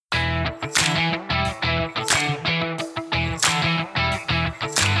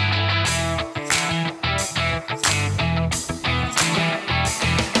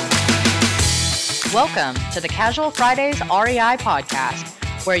Welcome to the Casual Fridays REI podcast,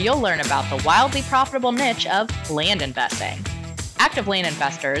 where you'll learn about the wildly profitable niche of land investing. Active land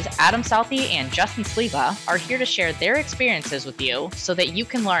investors Adam Southey and Justin Sleva are here to share their experiences with you so that you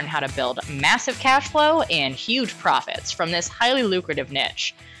can learn how to build massive cash flow and huge profits from this highly lucrative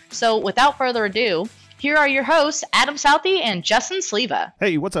niche. So without further ado, here are your hosts, Adam Southey and Justin Sleva.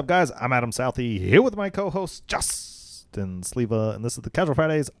 Hey, what's up, guys? I'm Adam Southey here with my co-host, Justin Sleva, and this is the Casual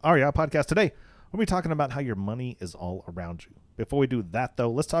Fridays REI podcast. Today, we'll be talking about how your money is all around you. Before we do that, though,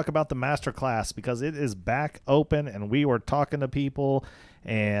 let's talk about the masterclass because it is back open, and we were talking to people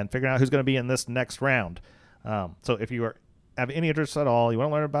and figuring out who's going to be in this next round. So if you have any interest at all, you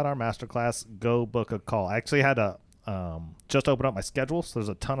want to learn about our masterclass, go book a call. I actually had to just open up my schedule, so there's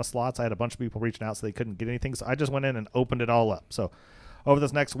a ton of slots. I had a bunch of people reaching out so they couldn't get anything, so I just went in and opened it all up. So over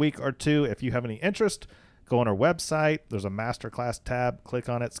this next week or two, if you have any interest, go on our website. There's a masterclass tab. Click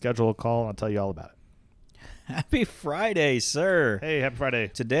on it, schedule a call, and I'll tell you all about it. Happy Friday, sir. Hey, happy Friday.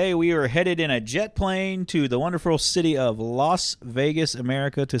 Today we are headed in a jet plane to the wonderful city of Las Vegas,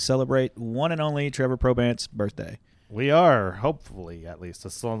 America, to celebrate one and only Trevor Probant's birthday. We are, hopefully, at least. The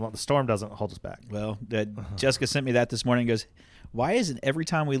storm doesn't hold us back. Well, Jessica sent me that this morning and goes, why isn't every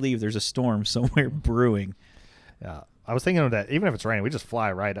time we leave there's a storm somewhere brewing? Yeah. I was thinking of that. Even if it's raining, we just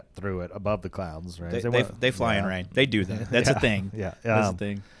fly right up through it above the clouds, right? They fly in rain. They do that. That's a thing. Yeah. That's a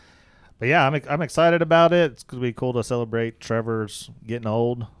thing. But yeah, I'm excited about it. It's going to be cool to celebrate Trevor's getting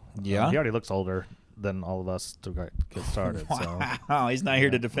old. Yeah. He already looks older than all of us to get started. Wow. So. He's not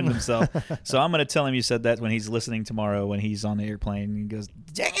here to defend himself. So I'm going to tell him you said that when he's listening tomorrow when he's on the airplane. He goes,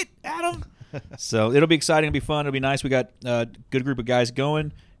 dang it, Adam. So it'll be exciting. It'll be fun. It'll be nice. We got a good group of guys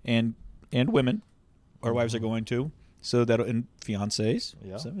going and women. Our wives are going too. So and fiancés.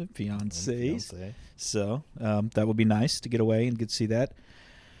 Yeah. So, fiancés. So that would be nice to get away and get to see that.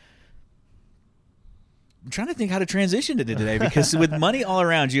 I'm trying to think how to transition to today because with money all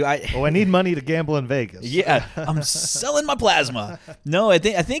around you, I need money to gamble in Vegas. Yeah, I'm selling my plasma. No, I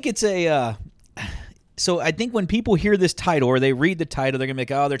think it's a. So I think when people hear this title or they read the title, they're gonna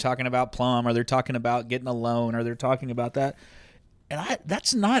be like, oh, they're talking about plum, or they're talking about getting a loan, or they're talking about that. And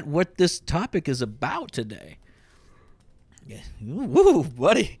that's not what this topic is about today. Yeah. Woo,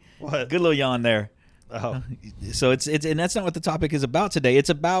 buddy. What? Good little yawn there. Oh. So it's and that's not what the topic is about today. It's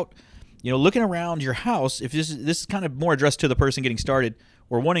about, looking around your house. If this is kind of more addressed to the person getting started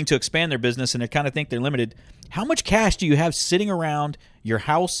or wanting to expand their business and they kind of think they're limited. How much cash do you have sitting around your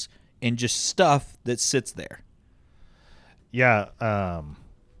house and just stuff that sits there? Yeah. I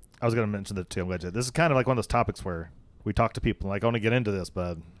was going to mention that too. This is kind of like one of those topics where we talk to people like, I want to get into this,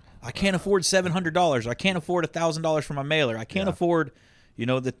 but I can't afford $700. I can't afford $1,000 for my mailer. I can't afford, the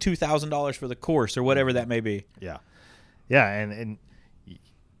 $2,000 for the course or whatever that may be. Yeah. Yeah.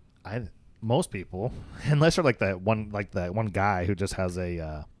 And most people, unless you're like that one guy who just has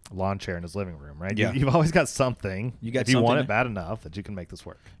a lawn chair in his living room, right? Yeah. You've always got something. If you want it bad enough that you can make this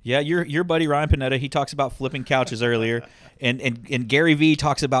work. Yeah, your buddy Ryan Panetta, he talks about flipping couches earlier, and Gary Vee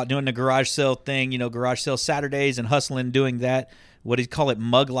talks about doing the garage sale thing. Garage sale Saturdays and hustling, doing that. What do you call it?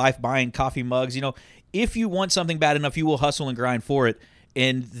 Mug life, buying coffee mugs. If you want something bad enough, you will hustle and grind for it.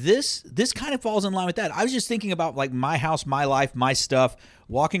 And this kind of falls in line with that. I was just thinking about like my house, my life, my stuff,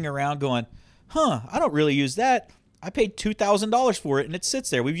 walking around going, I don't really use that. I paid $2,000 for it and it sits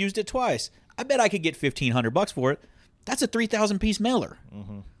there. We've used it twice. I bet I could get $1,500 for it. That's a 3,000 piece mailer.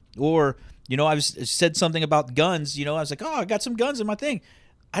 Mm-hmm. Or, I've said something about guns. I was like, I got some guns in my thing.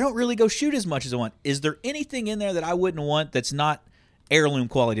 I don't really go shoot as much as I want. Is there anything in there that I wouldn't want that's not heirloom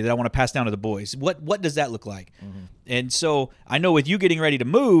quality that I want to pass down to the boys? What does that look like? Mm-hmm. And so I know with you getting ready to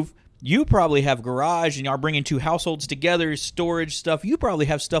move, you probably have garage and are bringing two households together, storage stuff. You probably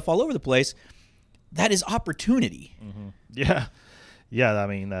have stuff all over the place. That is opportunity. Mm-hmm. Yeah. Yeah. I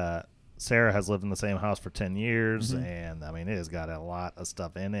mean, Sarah has lived in the same house for 10 years and I mean, it has got a lot of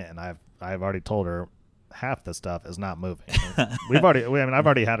stuff in it. And I've already told her half the stuff is not moving. I've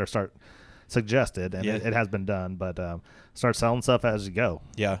already had her start suggested, and it has been done, but start selling stuff as you go.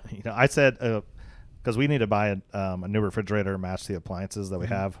 Yeah. I said, because we need to buy a new refrigerator to match the appliances that we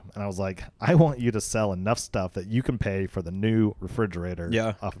have, and I was like, I want you to sell enough stuff that you can pay for the new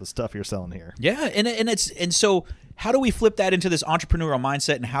refrigerator off of the stuff you're selling here. Yeah, and so how do we flip that into this entrepreneurial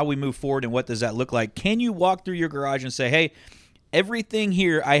mindset and how we move forward, and what does that look like? Can you walk through your garage and say, hey, everything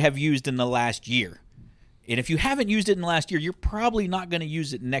here I have used in the last year? And if you haven't used it in the last year, you're probably not going to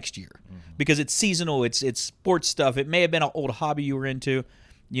use it next year because it's seasonal. It's sports stuff. It may have been an old hobby you were into.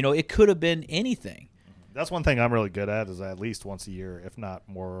 It could have been anything. That's one thing I'm really good at is at least once a year, if not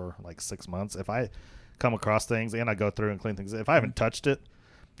more, like 6 months. If I come across things and I go through and clean things, if I haven't touched it,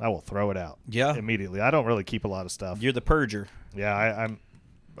 I will throw it out. Yeah. Immediately. I don't really keep a lot of stuff. You're the purger. Yeah,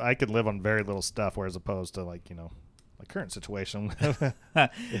 I could live on very little stuff, whereas opposed to like my current situation.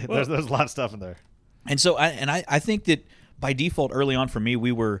 There's a lot of stuff in there. And so I think that by default early on for me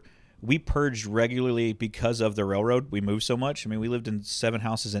we purged regularly because of the railroad. We moved so much. I mean, we lived in 7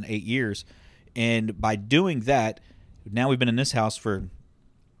 houses in 8 years, and by doing that, now we've been in this house for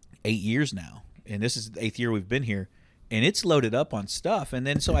 8 years now, and this is the 8th year we've been here, and it's loaded up on stuff. And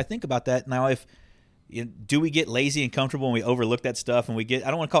then so I think about that now. Do we get lazy and comfortable and we overlook that stuff, and I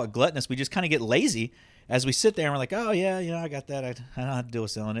don't want to call it gluttonous, we just kind of get lazy as we sit there and we're like, oh yeah, I got that. I don't have to deal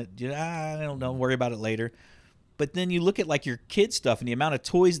with selling it. I don't worry about it later. But then you look at like your kids' stuff and the amount of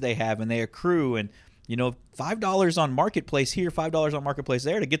toys they have and they accrue, and $5 on Marketplace here, $5 on Marketplace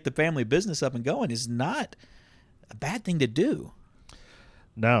there to get the family business up and going is not a bad thing to do.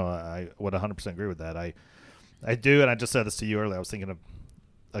 No, I would 100% agree with that. I do, and I just said this to you earlier. I was thinking of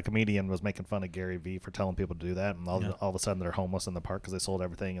a comedian was making fun of Gary Vee for telling people to do that, and all of a sudden they're homeless in the park because they sold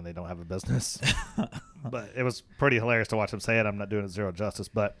everything and they don't have a business. But it was pretty hilarious to watch him say it. I'm not doing it zero justice,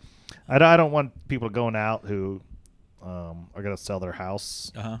 but I don't want people going out who are going to sell their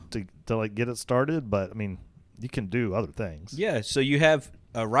house to like get it started. But I mean, you can do other things. Yeah. So you have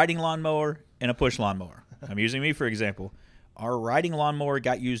a riding lawnmower and a push lawnmower. I'm using me for example. Our riding lawnmower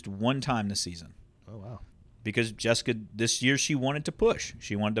got used one time this season. Oh wow. Because Jessica, this year, she wanted to push.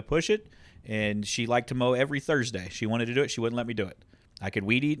 She wanted to push it, and she liked to mow every Thursday. She wanted to do it. She wouldn't let me do it. I could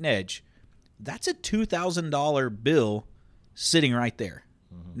weed eat and edge. That's a $2,000 bill sitting right there.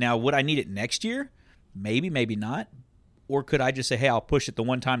 Mm-hmm. Now, would I need it next year? Maybe, maybe not. Or could I just say, hey, I'll push it the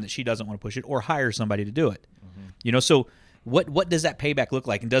one time that she doesn't want to push it, or hire somebody to do it? Mm-hmm. So what does that payback look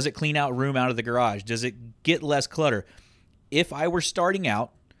like? And does it clean out room out of the garage? Does it get less clutter? If I were starting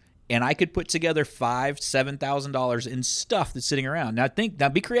out, and I could put together $5,000-$7,000 in stuff that's sitting around. Now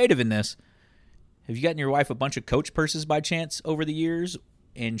be creative in this. Have you gotten your wife a bunch of Coach purses by chance over the years,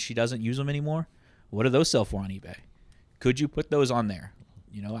 and she doesn't use them anymore? What do those sell for on eBay? Could you put those on there?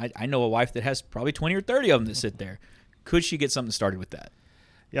 I know a wife that has probably 20 or 30 of them that sit there. Could she get something started with that?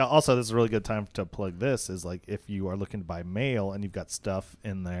 Yeah, also, this is a really good time to plug this, is like if you are looking to buy mail and you've got stuff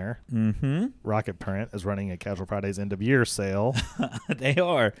in there, Rocket Print is running a Casual Fridays end-of-year sale. They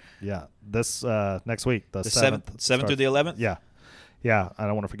are. Yeah, this next week, the 7th through the 11th? Yeah, I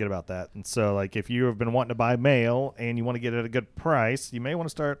don't want to forget about that. And so, like, if you have been wanting to buy mail and you want to get it at a good price, you may want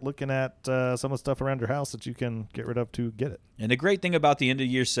to start looking at some of the stuff around your house that you can get rid of to get it. And the great thing about the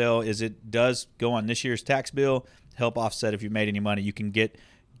end-of-year sale is it does go on this year's tax bill, help offset if you made any money. You can get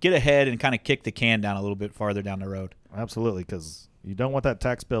ahead and kind of kick the can down a little bit farther down the road. Absolutely, because you don't want that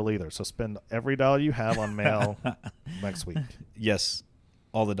tax bill either. So spend every dollar you have on mail next week. Yes,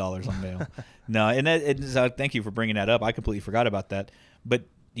 all the dollars on mail. No, and thank you for bringing that up. I completely forgot about that. But,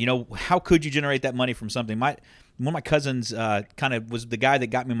 how could you generate that money from something? One of my cousins kind of was the guy that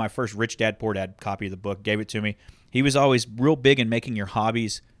got me my first Rich Dad, Poor Dad copy of the book, gave it to me. He was always real big in making your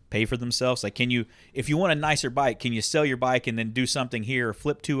hobbies pay for themselves. Like, if you want a nicer bike, can you sell your bike and then do something here, or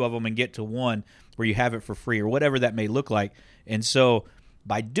flip 2 of them and get to one where you have it for free, or whatever that may look like. And so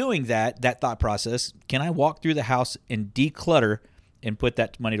by doing that thought process, can I walk through the house and declutter and put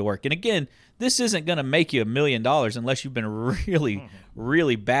that money to work? And again, this isn't going to make you $1 million unless you've been really,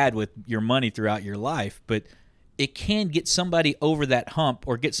 really bad with your money throughout your life. But it can get somebody over that hump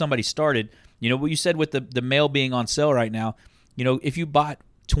or get somebody started. What you said with the mail being on sale right now, if you bought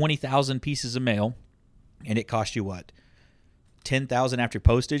 20,000 pieces of mail and it cost you what? $10,000 after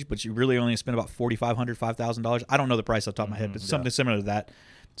postage, but you really only spend about $4,500, $5,000. I don't know the price off the top of my head, but something similar to that.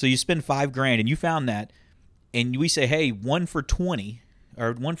 So you spend $5,000 and you found that, and we say, hey, 1 for 20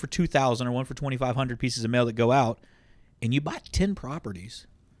 or 1 for 2,000 or 1 for 2,500 pieces of mail that go out, and you bought 10 properties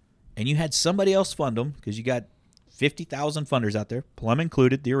and you had somebody else fund them because you got 50,000 funders out there, Plum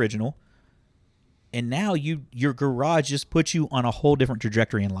included, the original. And now your garage just puts you on a whole different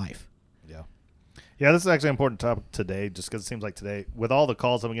trajectory in life. Yeah, this is actually an important topic today, just because it seems like today, with all the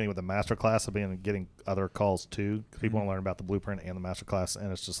calls I've been getting with the masterclass, I've been getting other calls too. People want to learn about the blueprint and the masterclass,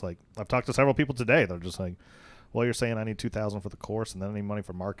 and it's just like, I've talked to several people today. They're just like, well, you're saying I need $2,000 for the course, and then I need money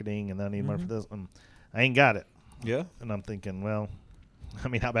for marketing, and then I need money for this, and I ain't got it. Yeah. And I'm thinking, well, I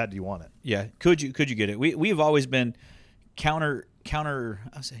mean, how bad do you want it? Yeah. Could you get it? We've always been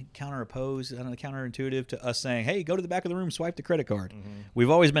counterintuitive to us saying, hey, go to the back of the room, swipe the credit card. We've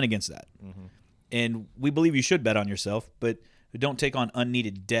always been against that. And we believe you should bet on yourself, but don't take on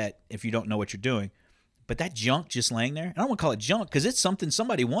unneeded debt if you don't know what you're doing. But that junk just laying there, I don't want to call it junk because it's something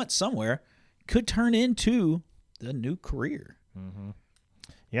somebody wants somewhere, could turn into the new career.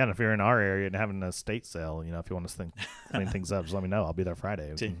 Yeah, and if you're in our area and having a state sale, if you want us to clean things up, just let me know. I'll be there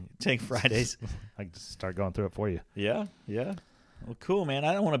Friday. Take Fridays. I can just start going through it for you. Yeah. Well, cool, man.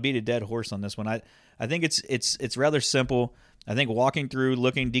 I don't want to beat a dead horse on this one. I think it's rather simple. I think walking through,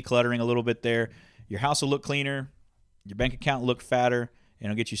 looking, decluttering a little bit there, your house will look cleaner, your bank account will look fatter,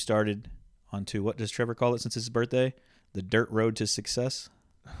 and it'll get you started onto, what does Trevor call it since his birthday? The dirt road to success.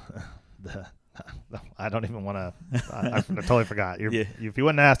 I don't even want to. I totally forgot. Yeah. If you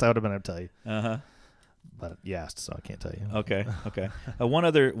wouldn't asked, I would have been able to tell you. Uh-huh. But you asked, so I can't tell you. Okay. One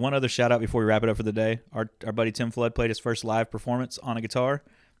other shout out before we wrap it up for the day. Our buddy Tim Flood played his first live performance on a guitar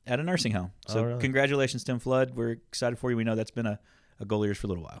at a nursing home. So really? Congratulations, Tim Flood. We're excited for you. We know that's been a goal of yours for a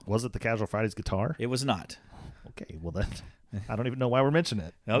little while. Was it the Casual Fridays guitar? It was not. Okay, well then, I don't even know why we're mentioning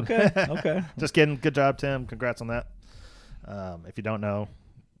it. Okay. Just kidding. Good job, Tim. Congrats on that. If you don't know,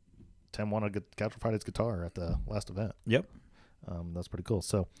 Tim won a Casual Fridays guitar at the last event. Yep. That's pretty cool.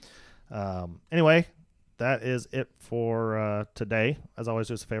 So, anyway, that is it for today. As always,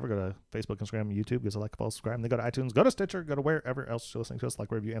 do us a favor. Go to Facebook, Instagram, YouTube. Give us a like, follow, subscribe. And then go to iTunes, go to Stitcher, go to wherever else you're listening to us.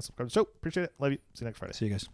 Like, review, and subscribe to the show. Appreciate it. Love you. See you next Friday. See you guys.